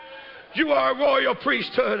 You are a royal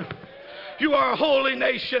priesthood. You are a holy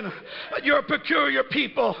nation. You're a peculiar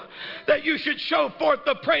people, that you should show forth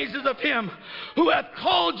the praises of him who hath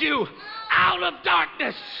called you out of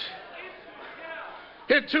darkness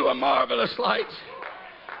into a marvelous light.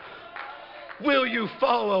 Will you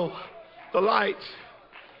follow the light?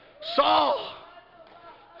 Saul,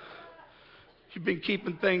 you've been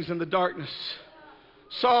keeping things in the darkness.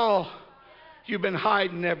 Saul, you've been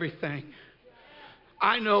hiding everything.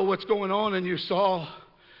 I know what's going on in you, Saul.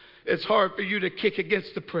 It's hard for you to kick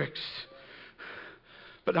against the pricks.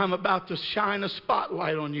 But I'm about to shine a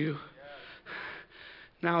spotlight on you.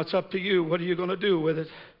 Now it's up to you. What are you going to do with it?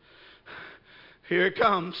 Here it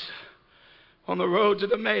comes. On the road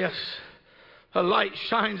to Emmaus, a light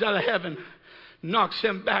shines out of heaven, knocks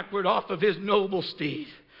him backward off of his noble steed.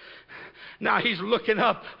 Now he's looking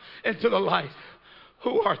up into the light.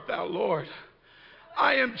 Who art thou, Lord?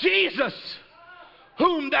 I am Jesus,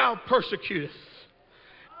 whom thou persecutest.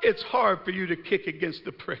 It's hard for you to kick against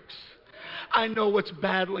the pricks. I know what's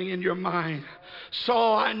battling in your mind.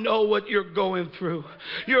 Saul, I know what you're going through.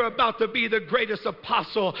 You're about to be the greatest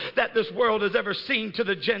apostle that this world has ever seen to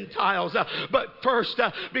the Gentiles. But first,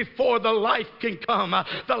 before the life can come,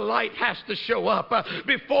 the light has to show up.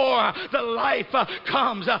 Before the life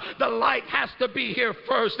comes, the light has to be here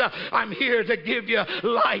first. I'm here to give you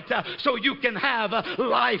light so you can have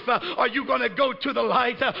life. Are you going to go to the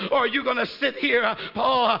light, or are you going to sit here,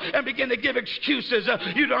 Paul, and begin to give excuses?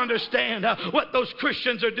 You don't understand what those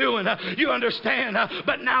Christians are doing. You understand,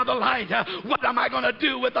 but now the light. What am I going to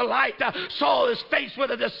do with the light? Saul is faced with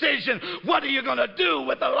a decision. What are you going to do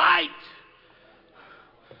with the light?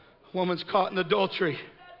 Woman's caught in adultery,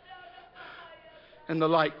 and the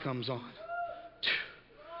light comes on.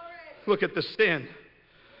 Look at the sin.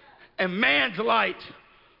 And man's light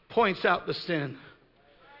points out the sin.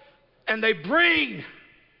 And they bring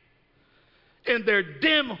in their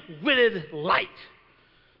dim-witted light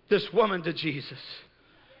this woman to Jesus.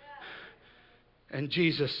 And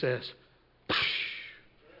Jesus says, Psh.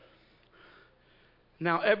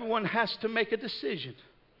 Now everyone has to make a decision.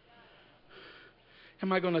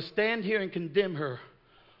 Am I going to stand here and condemn her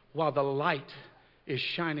while the light is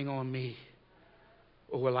shining on me?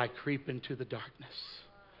 Or will I creep into the darkness?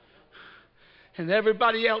 And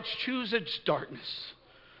everybody else chooses darkness.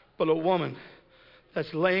 But a woman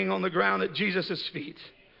that's laying on the ground at Jesus' feet,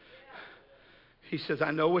 he says,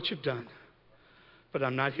 I know what you've done, but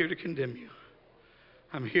I'm not here to condemn you.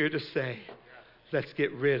 I'm here to say, let's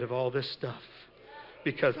get rid of all this stuff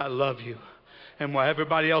because I love you. And while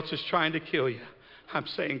everybody else is trying to kill you, I'm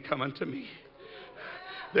saying, come unto me.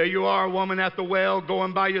 There you are, a woman at the well,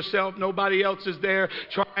 going by yourself. Nobody else is there,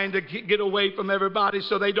 trying to get away from everybody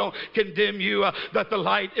so they don't condemn you. That the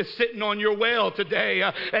light is sitting on your well today.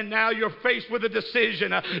 And now you're faced with a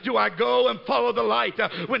decision. Do I go and follow the light?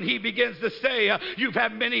 When he begins to say, you've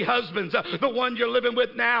had many husbands. The one you're living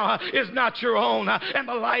with now is not your own. And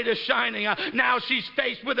the light is shining. Now she's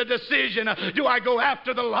faced with a decision. Do I go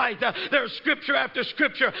after the light? There's scripture after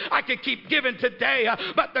scripture I could keep giving today.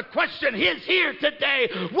 But the question is here today.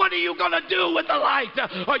 What are you going to do with the light?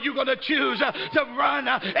 Are you going to choose to run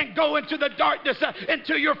and go into the darkness,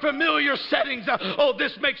 into your familiar settings? Oh,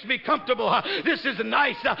 this makes me comfortable. This is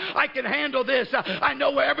nice. I can handle this. I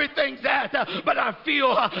know where everything's at, but I feel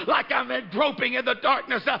like I'm groping in the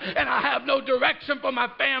darkness and I have no direction for my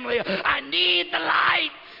family. I need the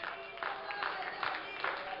light.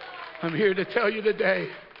 I'm here to tell you today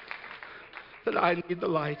that I need the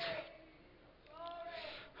light.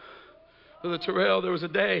 Brother Terrell, there was a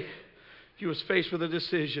day he was faced with a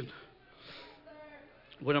decision.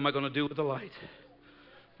 What am I going to do with the light?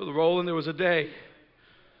 Brother Roland, there was a day.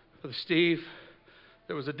 Brother Steve,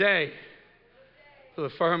 there was a day.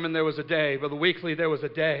 Brother Furman, there was a day. Brother Weekly, there was a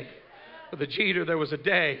day. Brother Jeter, there was a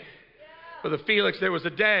day. Brother Felix, there was a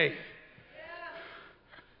day.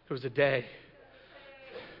 There was a day.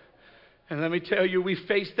 And let me tell you, we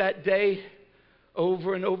face that day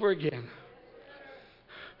over and over again.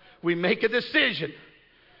 We make a decision,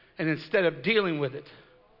 and instead of dealing with it,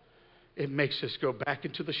 it makes us go back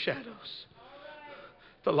into the shadows.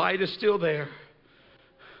 The light is still there,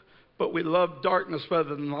 but we love darkness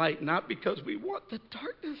rather than light, not because we want the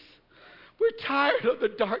darkness. We're tired of the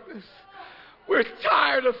darkness. We're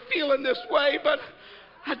tired of feeling this way, but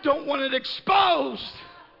I don't want it exposed.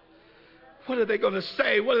 What are they going to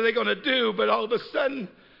say? What are they going to do? But all of a sudden,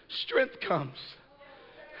 strength comes.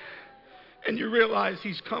 And you realize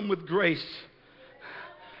he's come with grace.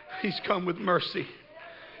 He's come with mercy.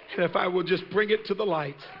 And if I will just bring it to the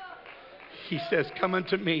light, he says, come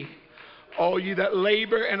unto me, all you that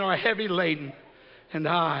labor and are heavy laden, and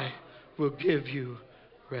I will give you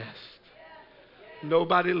rest.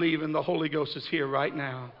 Nobody leaving. The Holy Ghost is here right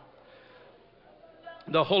now.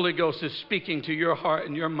 The Holy Ghost is speaking to your heart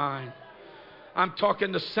and your mind. I'm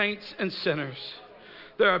talking to saints and sinners.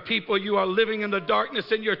 There are people, you are living in the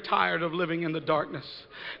darkness and you're tired of living in the darkness.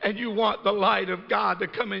 And you want the light of God to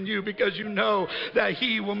come in you because you know that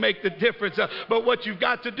He will make the difference. But what you've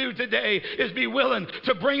got to do today is be willing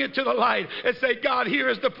to bring it to the light and say, God, here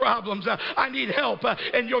is the problems. I need help.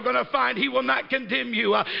 And you're going to find He will not condemn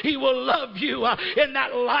you. He will love you. And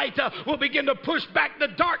that light will begin to push back the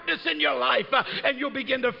darkness in your life. And you'll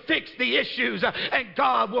begin to fix the issues. And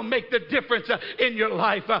God will make the difference in your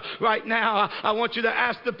life. Right now, I want you to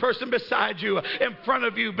ask the person beside you, in front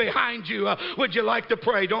of you, behind you, would you like to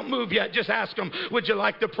pray? Don't move yet. Just ask them, would you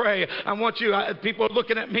like to pray? I want you, people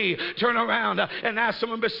looking at me, turn around and ask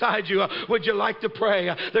someone beside you, would you like to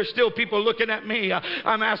pray? There's still people looking at me.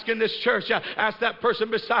 I'm asking this church, ask that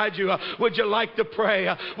person beside you, would you like to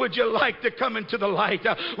pray? Would you like to come into the light?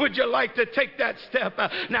 Would you like to take that step?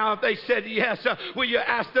 Now, if they said yes, will you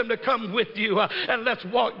ask them to come with you? And let's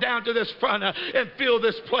walk down to this front and fill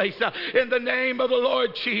this place in the name of the Lord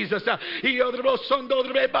Jesus. Come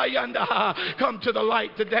to the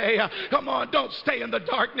light today. Come on, don't stay in the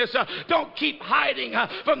darkness. Don't keep hiding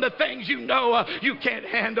from the things you know you can't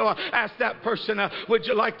handle. Ask that person, would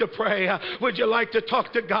you like to pray? Would you like to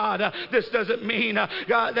talk to God? This doesn't mean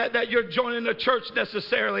God, that you're joining the church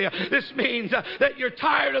necessarily. This means that you're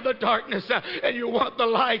tired of the darkness and you want the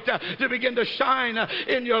light to begin to shine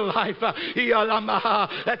in your life.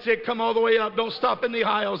 That's it. Come all the way up. Don't stop in the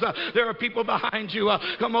aisles. There are people behind you.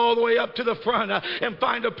 Come all the way up to the front and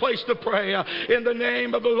find a place to pray in the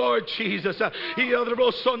name of the Lord Jesus.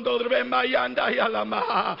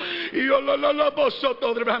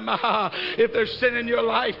 If there's sin in your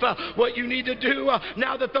life, what you need to do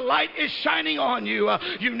now that the light is shining on you,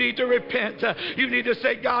 you need to repent. You need to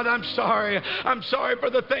say, God, I'm sorry. I'm sorry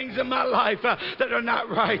for the things in my life that are not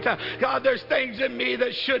right. God, there's things in me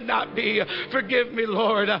that should not be. Forgive me,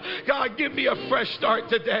 Lord. God, give me a fresh start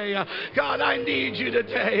today. God, I need you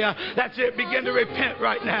today. That's it. Begin to repent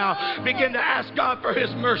right now. Begin to ask God for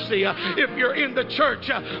His mercy. If you're in the church,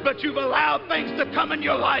 but you've allowed things to come in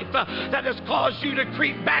your life that has caused you to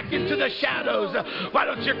creep back into the shadows, why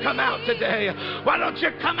don't you come out today? Why don't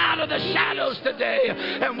you come out of the shadows today?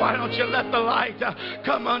 And why don't you let the light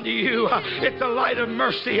come unto you? It's a light of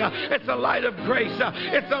mercy. It's a light of grace.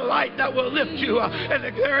 It's a light that will lift you. And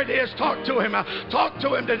there it is. Talk to Him. Talk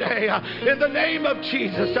to Him today. In the name of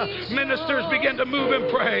Jesus, ministers begin to move and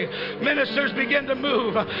pray. Ministers begin to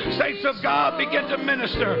move. Saints of God begin to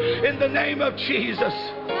minister in the name of Jesus.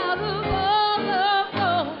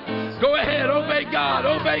 Go ahead, obey God,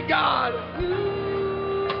 obey God.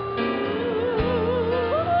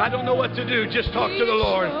 I don't know what to do. Just talk to the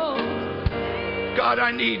Lord. God,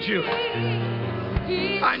 I need you.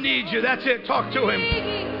 I need you. That's it. Talk to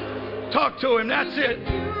Him. Talk to Him. That's it.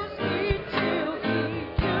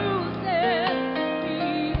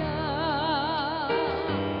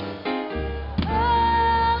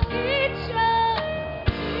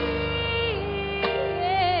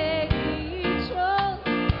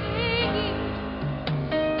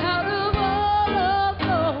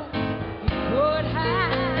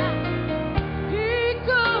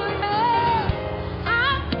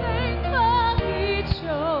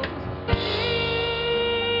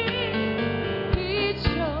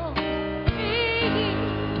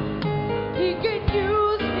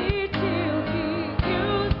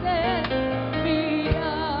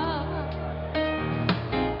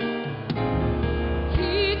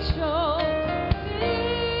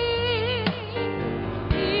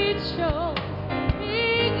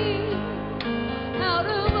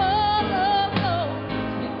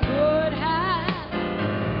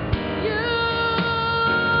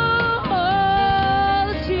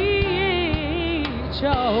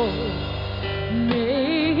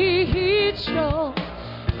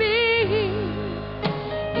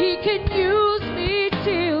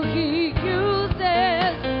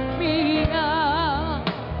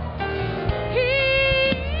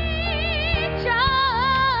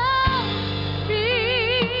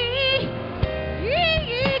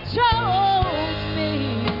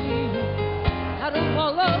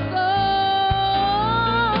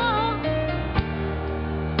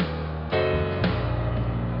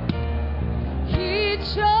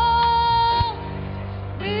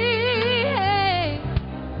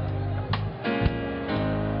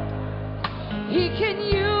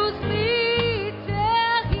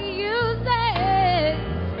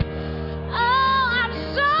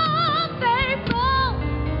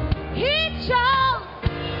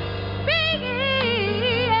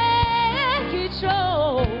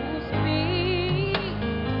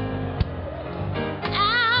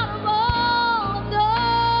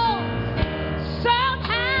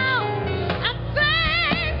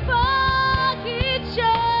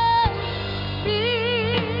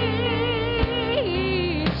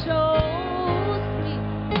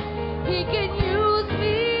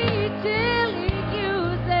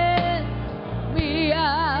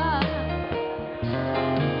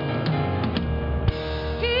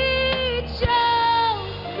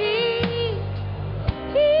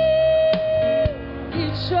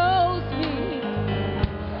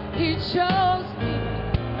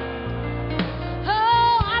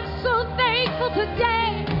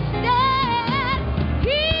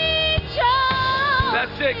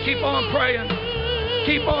 it. Keep on praying.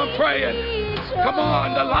 Keep on praying. Come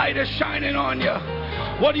on, the light is shining on you.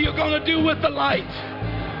 What are you going to do with the light?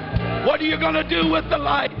 What are you going to do with the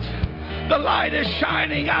light? The light is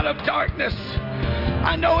shining out of darkness.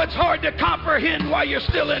 I know it's hard to comprehend why you're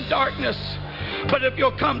still in darkness, but if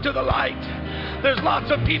you'll come to the light, there's lots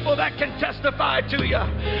of people that can testify to you.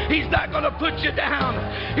 He's not going to put you down.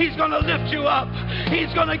 He's going to lift you up.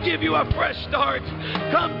 He's going to give you a fresh start.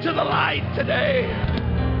 Come to the light today.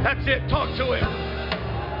 That's it. Talk to him.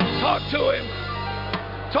 Talk to him.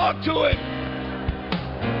 Talk to him.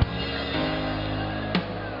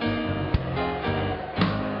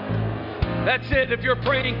 That's it. If you're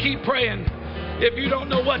praying, keep praying. If you don't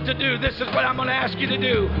know what to do, this is what I'm going to ask you to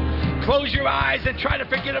do. Close your eyes and try to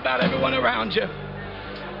forget about everyone around you.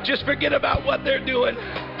 Just forget about what they're doing.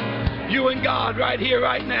 You and God right here,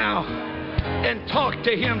 right now. And talk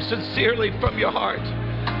to him sincerely from your heart.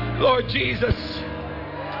 Lord Jesus,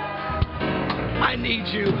 I need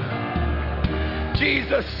you.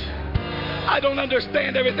 Jesus, I don't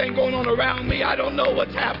understand everything going on around me. I don't know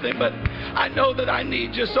what's happening, but I know that I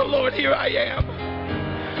need you. So, Lord, here I am.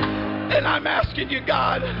 And I'm asking you,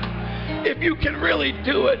 God, if you can really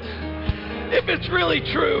do it, if it's really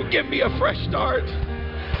true, give me a fresh start.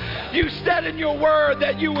 You said in your word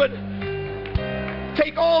that you would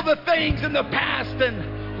take all the things in the past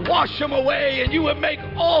and wash them away, and you would make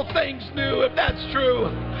all things new. If that's true,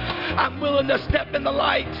 I'm willing to step in the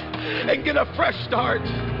light and get a fresh start.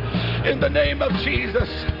 In the name of Jesus,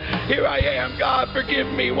 here I am. God, forgive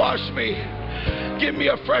me, wash me. Give me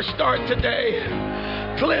a fresh start today.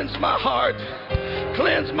 Cleanse my heart.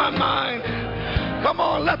 Cleanse my mind. Come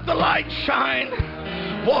on, let the light shine.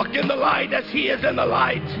 Walk in the light as he is in the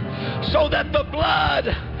light, so that the blood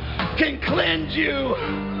can cleanse you.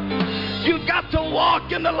 You've got to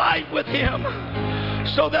walk in the light with him,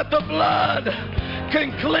 so that the blood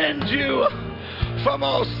can cleanse you from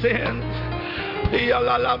all sins.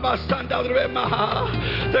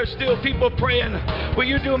 There's still people praying. Will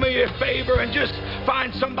you do me a favor and just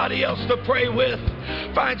find somebody else to pray with?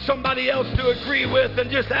 Find somebody else to agree with,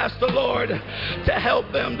 and just ask the Lord to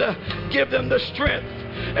help them, to give them the strength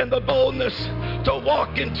and the boldness to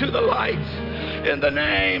walk into the light. In the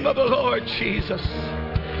name of the Lord Jesus.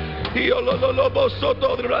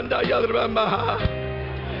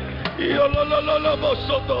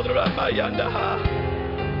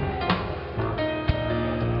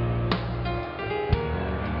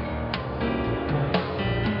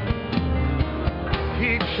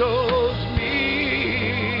 He chose me.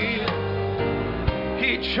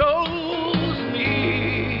 He chose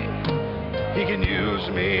me. He can use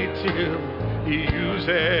me till he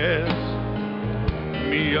uses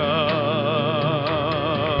me up.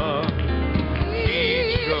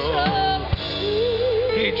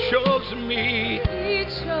 He chose me.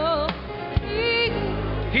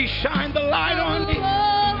 He shined the light on me.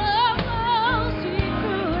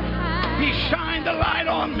 He shined the light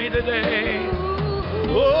on me today.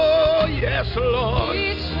 Oh, yes, Lord.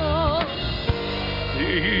 He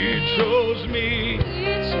chose me.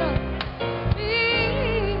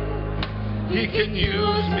 He can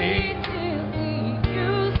use me.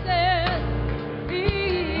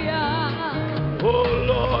 Oh,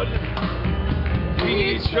 Lord.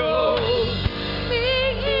 He chose me.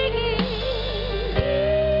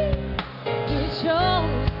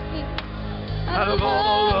 Out of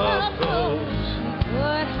all of those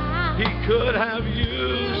he could have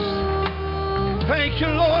used. Thank you,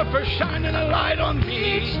 Lord, for shining a light on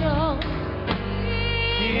me.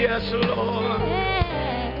 Yes, Lord.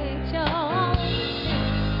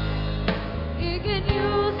 He can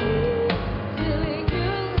use me till he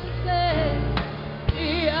uses me.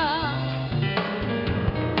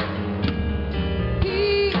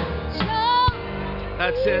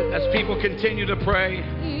 That's it. As people continue to pray,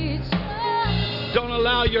 don't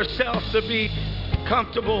allow yourself to be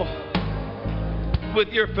comfortable with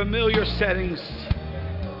your familiar settings.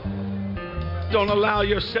 Don't allow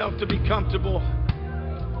yourself to be comfortable.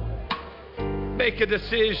 Make a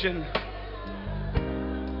decision.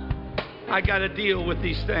 I got to deal with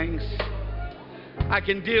these things. I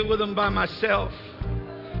can deal with them by myself.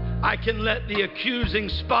 I can let the accusing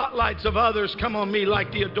spotlights of others come on me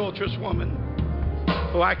like the adulterous woman.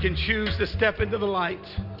 Or I can choose to step into the light,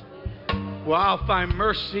 where I'll find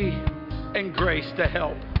mercy and grace to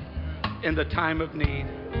help in the time of need.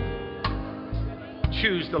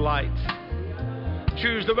 Choose the light.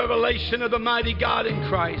 Choose the revelation of the mighty God in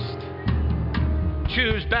Christ.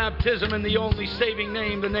 Choose baptism in the only saving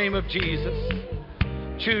name, the name of Jesus.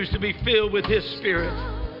 Choose to be filled with his Spirit,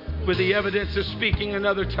 with the evidence of speaking in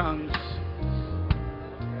other tongues.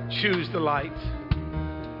 Choose the light.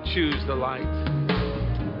 choose the light.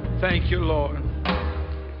 Thank you, Lord.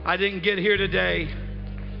 I didn't get here today,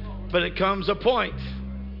 but it comes a point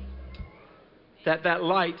that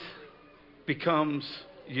light becomes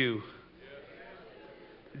you.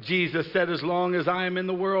 Jesus said, as long as I am in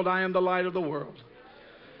the world, I am the light of the world.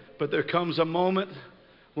 But there comes a moment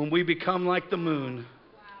when we become like the moon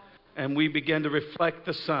and we begin to reflect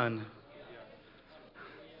the sun,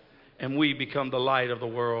 and we become the light of the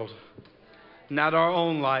world. Not our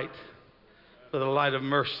own light, but the light of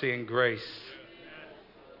mercy and grace.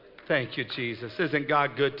 Thank you, Jesus. Isn't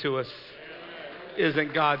God good to us?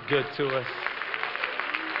 Isn't God good to us?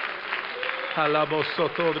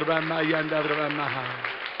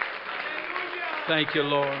 Thank you,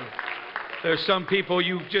 Lord. There are some people,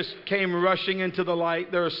 you just came rushing into the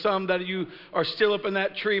light. There are some that you are still up in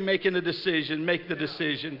that tree making a decision. Make the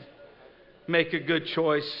decision. Make a good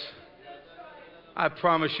choice. I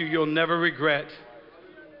promise you, you'll never regret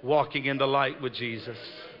walking in the light with Jesus.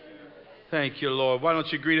 Thank you, Lord. Why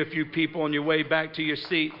don't you greet a few people on your way back to your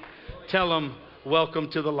seat? Tell them,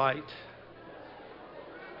 welcome to the light.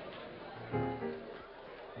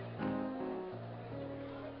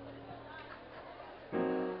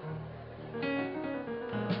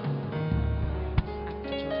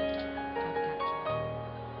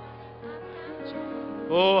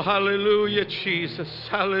 Oh, hallelujah, Jesus.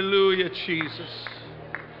 Hallelujah, Jesus.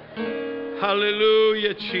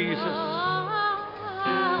 Hallelujah, Jesus.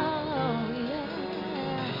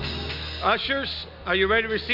 Ushers, are you ready to receive?